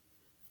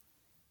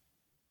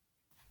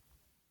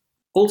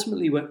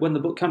 Ultimately, when the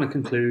book kind of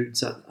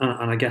concludes, and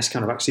I guess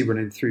kind of actually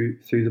running through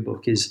the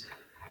book, is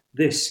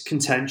this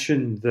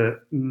contention that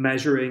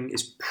measuring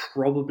is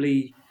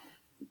probably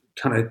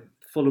kind of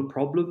full of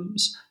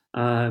problems,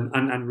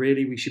 and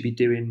really we should be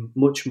doing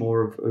much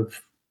more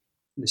of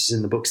this is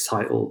in the book's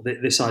title,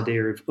 this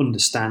idea of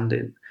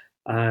understanding.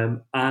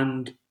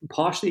 And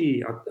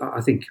partially,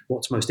 I think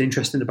what's most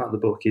interesting about the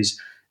book is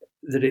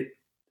that it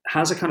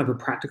has a kind of a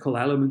practical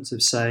element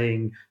of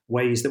saying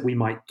ways that we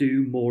might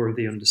do more of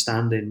the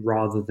understanding,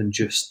 rather than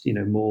just, you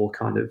know, more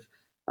kind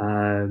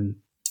of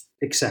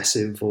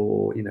excessive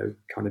or, you know,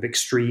 kind of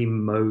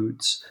extreme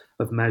modes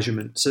of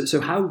measurement. So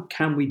how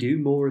can we do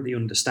more of the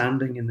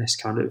understanding in this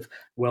kind of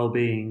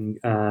well-being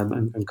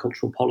and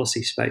cultural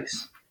policy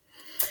space?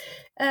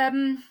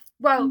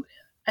 Well,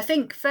 I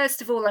think,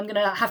 first of all, I'm going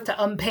to have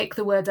to unpick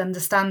the word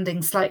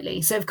understanding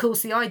slightly. So, of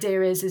course, the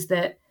idea is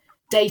that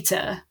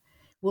data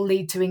will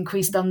lead to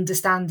increased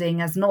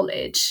understanding as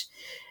knowledge.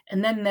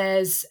 And then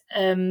there's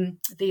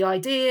the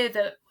idea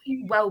that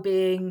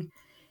well-being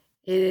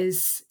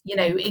is, you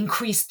know,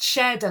 increased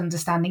shared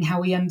understanding, how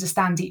we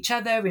understand each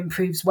other,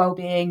 improves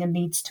well-being and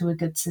leads to a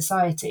good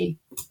society.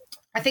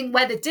 I think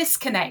where the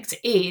disconnect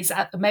is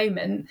at the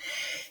moment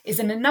is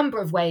in a number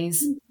of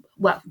ways,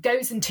 well,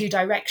 goes in two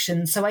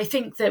directions. So I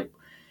think that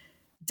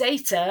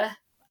data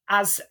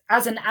as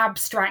an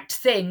abstract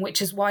thing,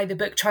 which is why the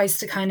book tries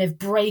to kind of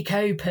break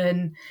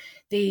open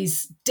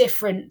these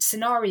different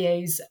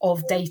scenarios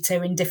of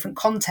data in different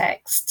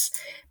contexts,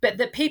 but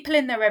that people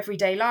in their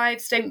everyday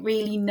lives don't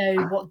really know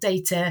what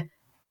data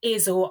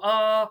is or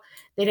are.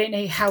 They don't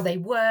know how they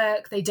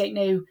work. They don't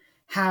know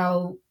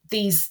how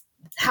this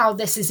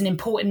is an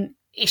important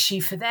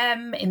issue for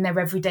them in their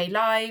everyday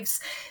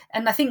lives.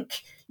 And I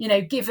think, you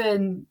know,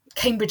 given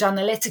Cambridge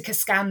Analytica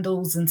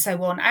scandals and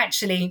so on,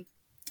 actually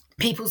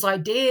people's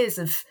ideas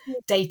of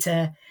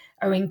data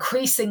are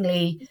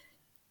increasingly,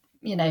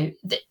 you know,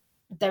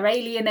 they're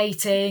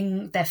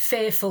alienating, they're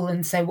fearful,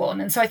 and so on.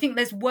 And so I think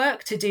there's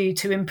work to do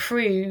to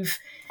improve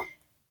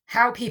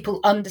how people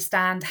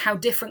understand how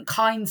different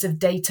kinds of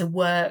data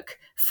work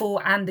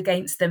for and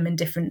against them in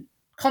different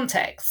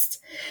contexts.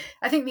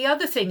 I think the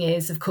other thing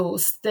is, of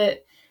course,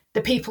 that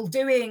the people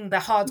doing the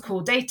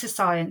hardcore data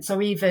science,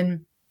 or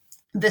even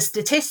the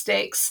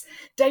statistics,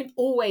 don't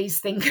always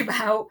think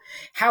about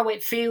how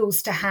it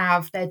feels to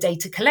have their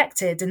data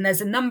collected. And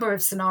there's a number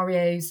of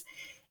scenarios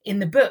in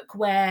the book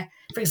where,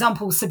 for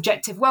example,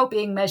 subjective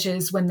well-being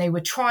measures, when they were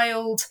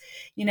trialed,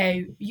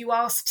 you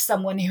asked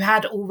someone who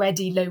had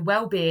already low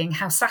well-being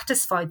how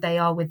satisfied they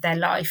are with their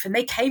life, and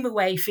they came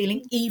away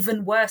feeling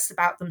even worse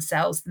about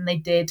themselves than they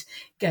did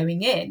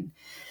going in.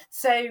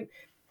 So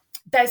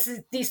there's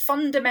these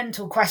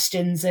fundamental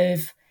questions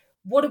of,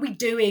 what are we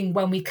doing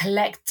when we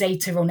collect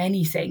data on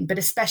anything, but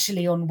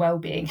especially on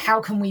well-being? How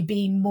can we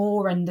be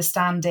more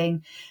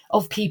understanding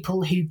of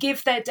people who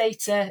give their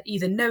data,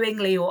 either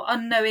knowingly or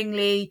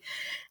unknowingly?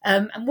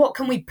 And what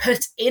can we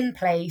put in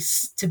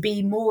place to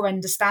be more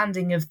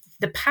understanding of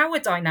the power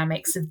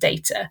dynamics of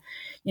data?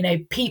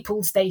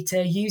 People's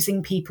data,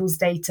 using people's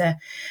data,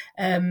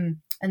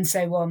 and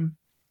so on.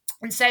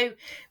 And so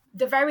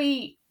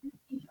I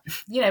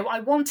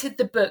wanted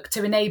the book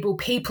to enable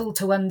people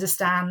to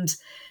understand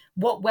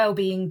what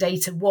wellbeing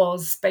data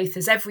was, both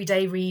as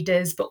everyday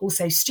readers, but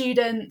also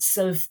students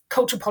of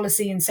cultural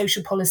policy and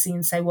social policy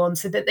and so on,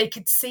 so that they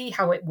could see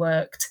how it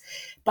worked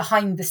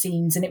behind the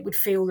scenes and it would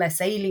feel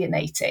less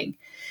alienating.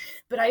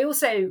 But I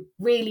also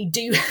really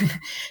do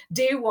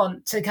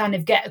want to kind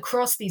of get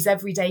across these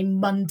everyday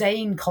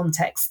mundane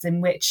contexts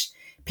in which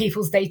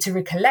people's data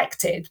are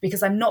collected,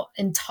 because I'm not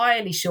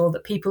entirely sure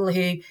that people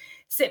who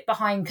sit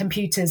behind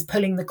computers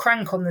pulling the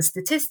crank on the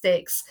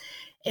statistics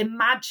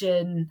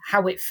imagine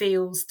how it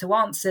feels to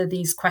answer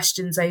these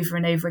questions over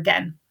and over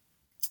again.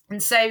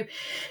 And so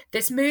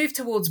this move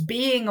towards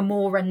being a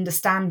more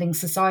understanding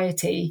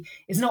society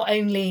is not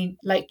only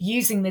like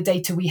using the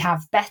data we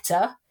have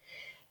better,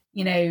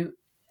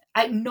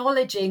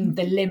 acknowledging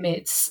the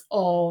limits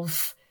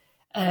of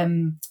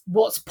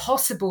what's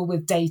possible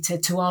with data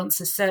to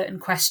answer certain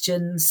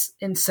questions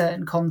in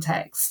certain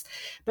contexts,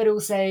 but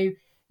also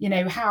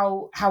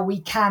how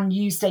we can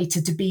use data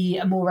to be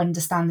a more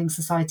understanding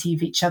society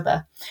of each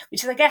other,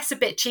 which is, I guess, a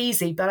bit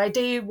cheesy, but I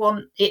do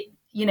want it,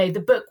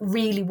 the book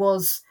really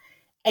was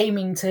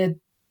aiming to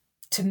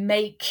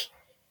make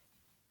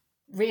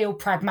real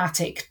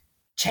pragmatic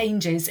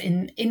changes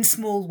in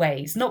small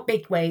ways, not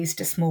big ways,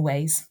 just small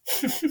ways.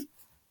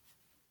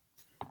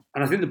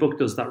 And I think the book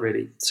does that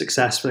really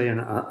successfully.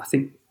 And I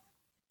think,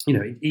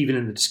 even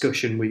in the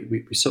discussion,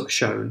 we sort of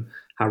shown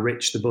how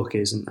rich the book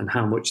is and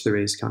how much there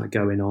is kind of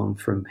going on,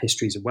 from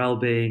histories of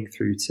well-being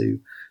through to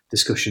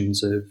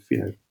discussions of,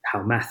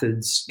 how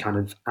methods kind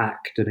of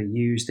act and are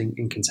used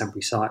in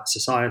contemporary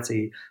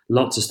society,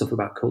 lots of stuff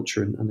about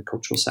culture and the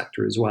cultural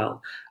sector as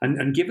well.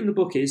 And given the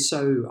book is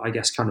so, I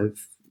guess, kind of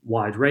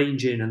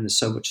wide-ranging and there's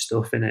so much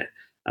stuff in it,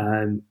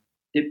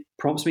 it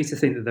prompts me to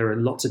think that there are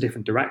lots of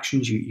different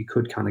directions you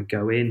could kind of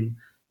go in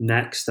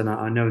next. And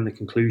I know in the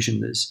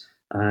conclusion there's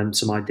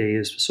some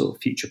ideas for sort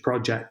of future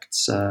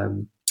projects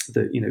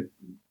that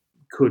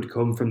could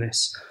come from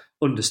this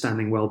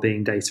understanding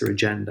wellbeing data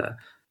agenda.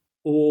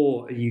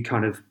 Or are you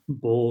kind of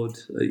bored?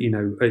 Do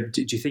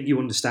you think you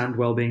understand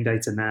wellbeing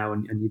data now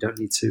and you don't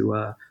need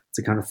to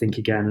kind of think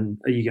again?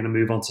 And are you going to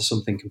move on to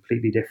something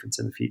completely different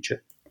in the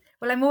future?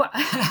 Well,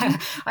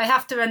 I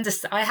have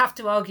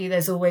to argue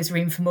there's always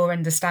room for more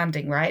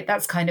understanding, right?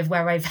 That's kind of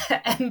where I've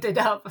ended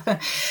up.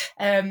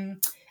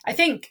 I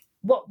think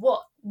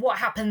what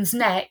happens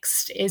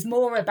next is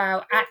more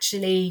about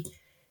actually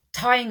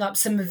tying up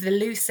some of the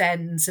loose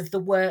ends of the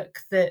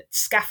work that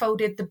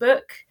scaffolded the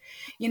book.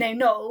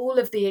 Not all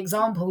of the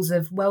examples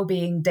of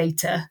wellbeing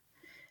data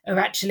are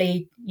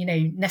actually,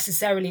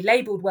 necessarily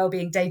labelled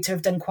wellbeing data.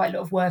 I've done quite a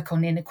lot of work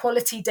on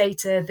inequality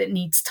data that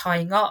needs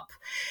tying up.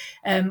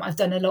 I've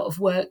done a lot of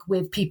work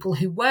with people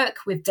who work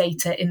with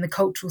data in the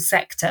cultural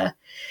sector.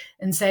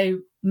 And so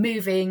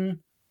moving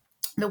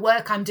the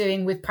work I'm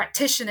doing with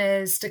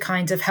practitioners to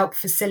kind of help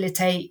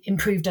facilitate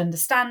improved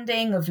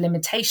understanding of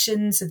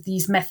limitations of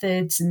these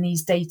methods and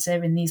these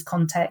data in these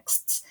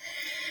contexts.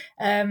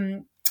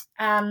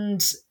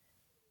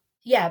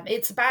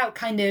 It's about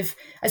kind of,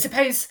 I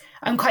suppose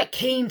I'm quite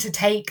keen to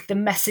take the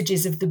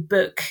messages of the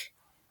book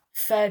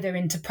further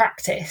into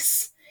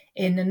practice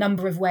in a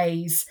number of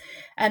ways.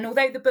 And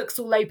although the book's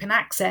all open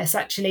access,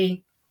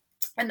 actually,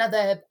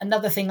 another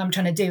thing I'm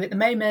trying to do at the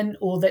moment,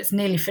 or that's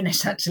nearly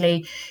finished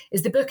actually,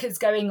 is the book is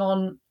going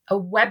on a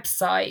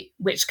website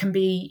which can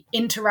be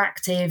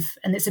interactive,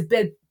 and it's a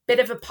bit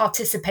of a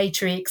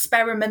participatory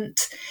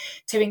experiment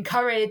to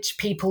encourage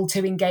people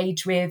to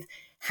engage with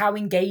how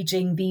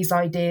engaging these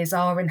ideas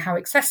are and how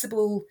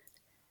accessibly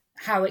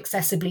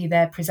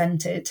they're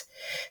presented.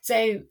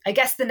 So I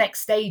guess the next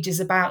stage is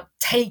about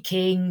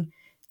taking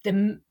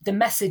the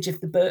message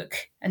of the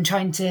book and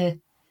trying to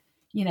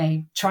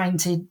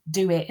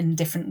do it in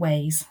different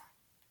ways.